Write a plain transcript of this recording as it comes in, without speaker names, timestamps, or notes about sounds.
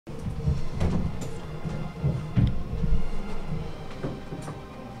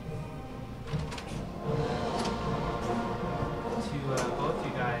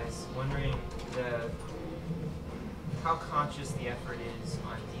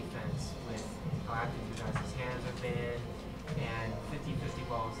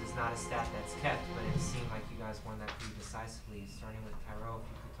stat that's kept, but it seemed like you guys won that pretty decisively. Starting with Tyrell, if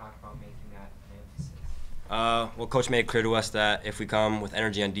you could talk about making that an emphasis. Well, Coach made it clear to us that if we come with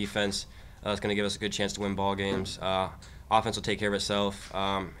energy on defense, it's going to give us a good chance to win ball games. Offense will take care of itself.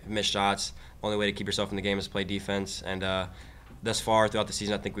 Miss shots. Only way to keep yourself in the game is to play defense. And thus far throughout the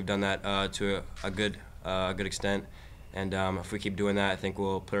season, I think we've done that to a good extent. And if we keep doing that, I think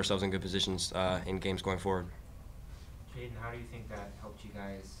we'll put ourselves in good positions in games going forward. Jaiden, how do you think that helped you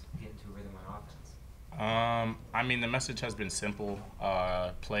guys get into a rhythm on offense? I mean, the message has been simple.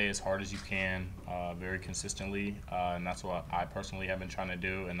 Play as hard as you can, very consistently, and that's what I personally have been trying to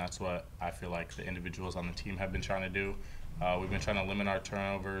do, and that's what I feel like the individuals on the team have been trying to do. We've been trying to limit our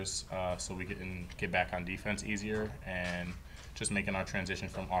turnovers so we can get back on defense easier, and just making our transition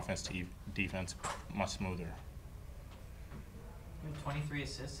from offense to defense much smoother. You have 23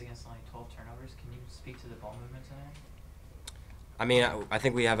 assists against only 12 turnovers. Can you speak to the ball movement tonight? I mean, I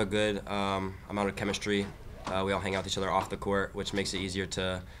think we have a good amount of chemistry. We all hang out with each other off the court, which makes it easier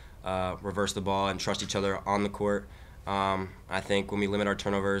to reverse the ball and trust each other on the court. I think when we limit our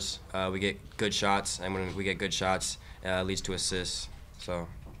turnovers, we get good shots, and when we get good shots, it leads to assists. So.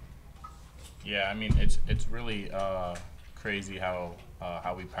 Yeah, I mean, it's really crazy how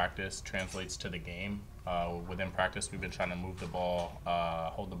we practice translates to the game. Within practice, we've been trying to move the ball,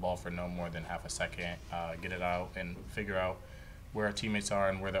 hold the ball for no more than half a second, get it out, and figure out where our teammates are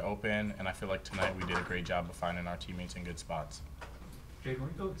and where they're open. And I feel like tonight we did a great job of finding our teammates in good spots. Jaiden,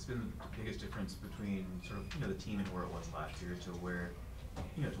 what do you feel has been the biggest difference between sort of the team and where it was last year to where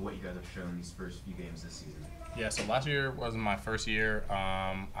to what you guys have shown these first few games this season? Yeah, so last year wasn't my first year.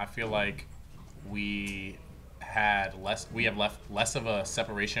 I feel like we have left less of a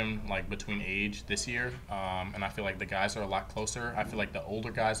separation like between age this year, and I feel like the guys are a lot closer. I feel like the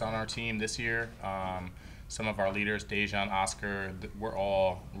older guys on our team this year, some of our leaders, Dejan, Oscar, we're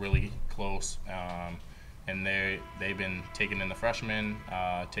all really close, and they've been taking in the freshmen,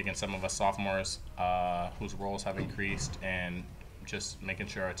 taking some of us sophomores whose roles have increased, and just making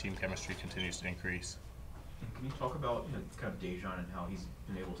sure our team chemistry continues to increase. Can you talk about kind of Dejan and how he's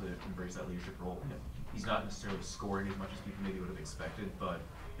been able to embrace that leadership role? He's not necessarily scoring as much as people maybe would have expected, but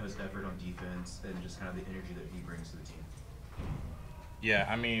his effort on defense and just kind of the energy that he brings to the team. Yeah,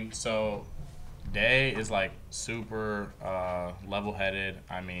 I mean, so Day is like super level-headed.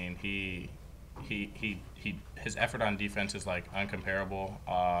 I mean, his effort on defense is like uncomparable,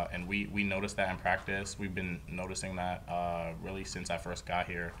 and we noticed that in practice. We've been noticing that really since I first got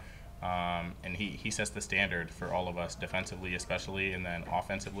here. And he sets the standard for all of us, defensively especially, and then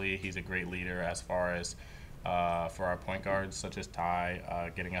offensively, he's a great leader as far as for our point guards, such as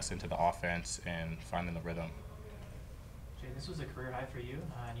Ty, getting us into the offense and finding the rhythm. Jay, this was a career high for you,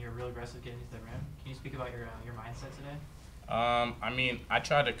 and you're real aggressive getting to the rim. Can you speak about your mindset today? I mean, I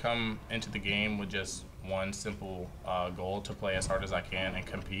try to come into the game with just one simple goal: to play as hard as I can and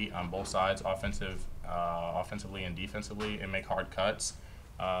compete on both sides, offensively and defensively, and make hard cuts.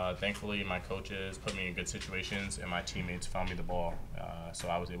 Thankfully, my coaches put me in good situations, and my teammates found me the ball, so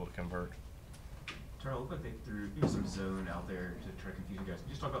I was able to convert. Tyrell, it looked like they threw some zone out there to try to confuse you guys. Can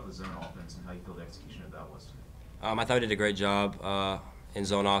you just talk about the zone offense and how you feel the execution of that was today? I thought we did a great job in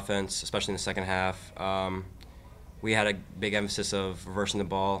zone offense, especially in the second half. We had a big emphasis of reversing the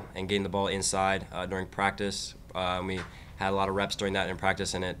ball and getting the ball inside during practice. We had a lot of reps during that in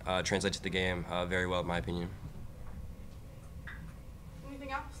practice, and it translates to the game very well, in my opinion.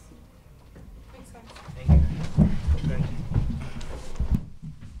 Anything else? Thanks, guys. Thank you. Thank you.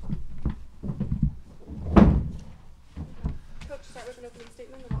 Coach, start with an opening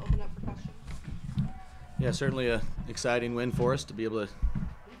statement, and I'll open up for questions. Yeah, certainly an exciting win for us to be able to.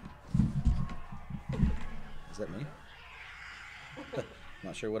 Is that me?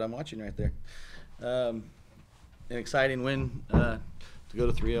 Not sure what I'm watching right there. An exciting win to go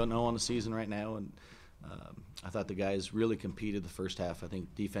to 3-0 on the season right now, and I thought the guys really competed the first half. I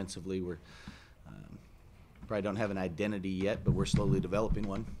think defensively we're probably don't have an identity yet, but we're slowly developing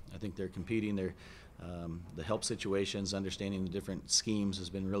one. I think they're competing. The help situations, understanding the different schemes has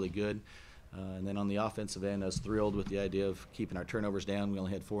been really good. And then on the offensive end, I was thrilled with the idea of keeping our turnovers down. We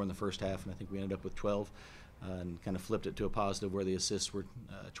only had 4 in the first half, and I think we ended up with 12, and kind of flipped it to a positive where the assists were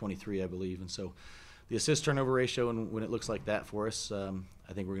 23, I believe. And so the assist-turnover ratio, and when it looks like that for us,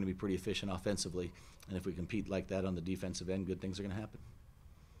 I think we're going to be pretty efficient offensively. And if we compete like that on the defensive end, good things are going to happen.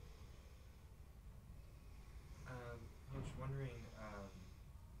 Coach, wondering,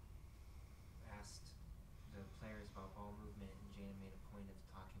 asked the players about ball movement, and Jaiden made a point of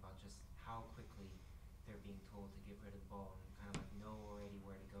talking about just how quickly they're being told to get rid of the ball and kind of like know already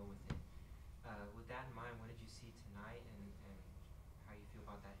where to go with it. With that in mind, what did you see tonight, and how you feel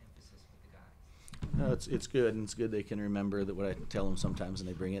about that emphasis No, it's good, and it's good they can remember that what I tell them sometimes, and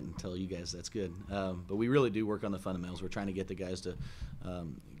they bring it and tell you guys that's good. But we really do work on the fundamentals. We're trying to get the guys to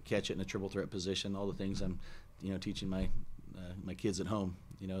catch it in a triple threat position. All the things I'm, teaching my kids at home.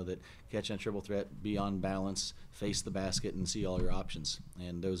 That catch on triple threat, be on balance, face the basket, and see all your options.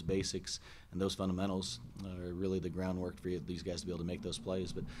 And those basics and those fundamentals are really the groundwork for these guys to be able to make those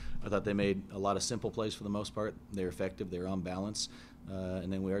plays. But I thought they made a lot of simple plays for the most part. They're effective. They're on balance.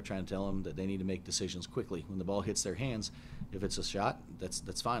 And then we are trying to tell them that they need to make decisions quickly. When the ball hits their hands, if it's a shot,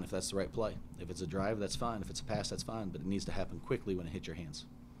 that's fine if that's the right play. If it's a drive, that's fine. If it's a pass, that's fine. But it needs to happen quickly when it hits your hands.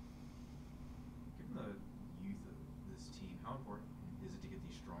 Given the youth of this team, how important is it to get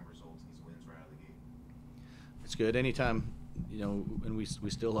these strong results, these wins right out of the gate? It's good. Anytime, and we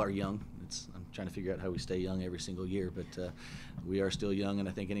still are young. I'm trying to figure out how we stay young every single year, but we are still young, and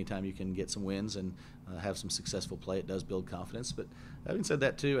I think anytime you can get some wins and have some successful play, it does build confidence. But having said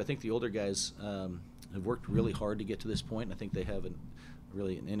that, too, I think the older guys have worked really hard to get to this point, and I think they have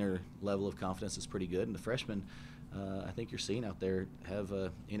really an inner level of confidence that's pretty good. And the freshmen, I think you're seeing out there, have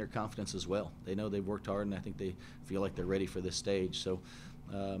inner confidence as well. They know they've worked hard, and I think they feel like they're ready for this stage. So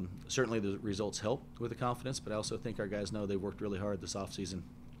certainly the results help with the confidence, but I also think our guys know they've worked really hard this offseason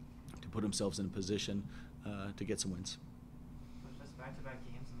to put themselves in a position to get some wins. Just back-to-back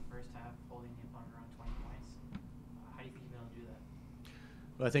games in the first half, holding the opponent around 20 points. How do you think you'll be able to do that?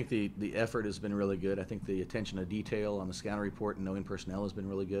 Well, I think the effort has been really good. I think the attention to detail on the scouting report and knowing personnel has been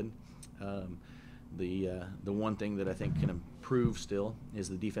really good. The one thing that I think can improve still is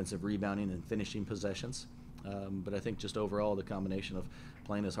the defensive rebounding and finishing possessions. But I think just overall the combination of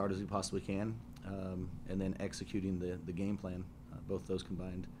playing as hard as we possibly can and then executing the game plan, both those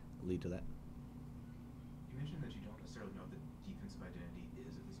combined lead to that. You mentioned that you don't necessarily know what the defensive identity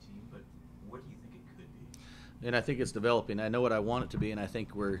is of this team, but what do you think it could be? And I think it's developing. I know what I want it to be, and I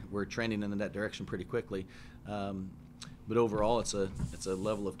think we're trending in that direction pretty quickly. But overall, it's a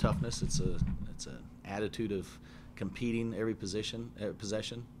level of toughness. It's an attitude of competing every possession.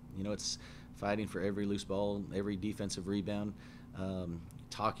 It's fighting for every loose ball, every defensive rebound.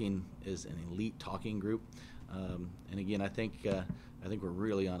 Talking is an elite talking group. And again, I think we're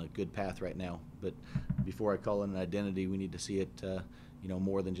really on a good path right now. But before I call it an identity, we need to see it,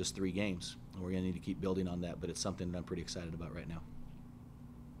 more than just 3 games. We're going to need to keep building on that. But it's something that I'm pretty excited about right now.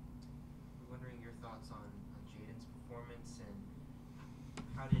 I'm wondering your thoughts on Jaiden's performance, and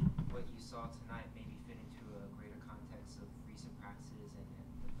how did what you saw tonight maybe fit into a greater context of recent practices and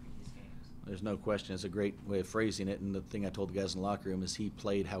the previous games? There's no question. It's a great way of phrasing it. And the thing I told the guys in the locker room is he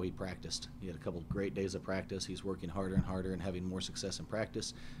played how he practiced. He had a couple of great days of practice. He's working harder and harder and having more success in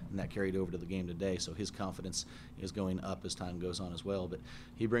practice, and that carried over to the game today. So his confidence is going up as time goes on as well. But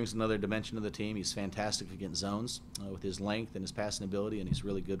he brings another dimension to the team. He's fantastic against zones with his length and his passing ability, and he's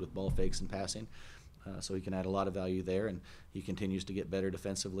really good with ball fakes and passing. So he can add a lot of value there, and he continues to get better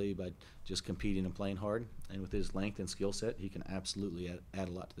defensively by just competing and playing hard. And with his length and skill set, he can absolutely add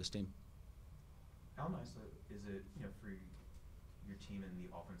a lot to this team. How nice is it, for your team in the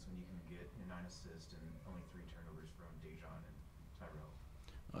offense when you can get 9 assists and only 3 turnovers from Jaiden and Tyrell?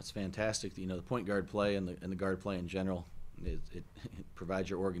 Oh, it's fantastic. The point guard play and the guard play in general, it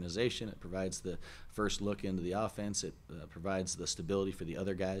provides your organization. It provides the first look into the offense. It provides the stability for the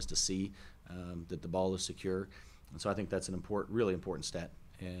other guys to see that the ball is secure. And so I think that's an really important stat.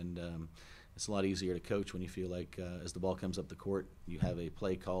 And it's a lot easier to coach when you feel like as the ball comes up the court, you have a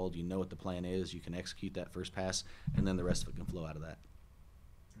play called, you know what the plan is, you can execute that first pass, and then the rest of it can flow out of that.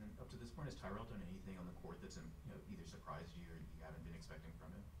 And up to this point, has Tyrell done anything on the court that's either surprised you or you haven't been expecting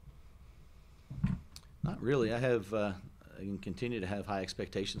from him? Not really. I can continue to have high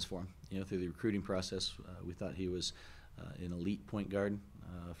expectations for him. Through the recruiting process, we thought he was an elite point guard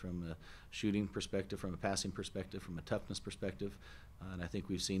from a shooting perspective, from a passing perspective, from a toughness perspective. And I think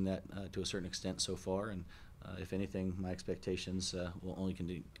we've seen that to a certain extent so far. And if anything, my expectations will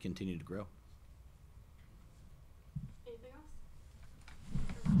only continue to grow. Anything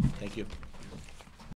else? Thank you.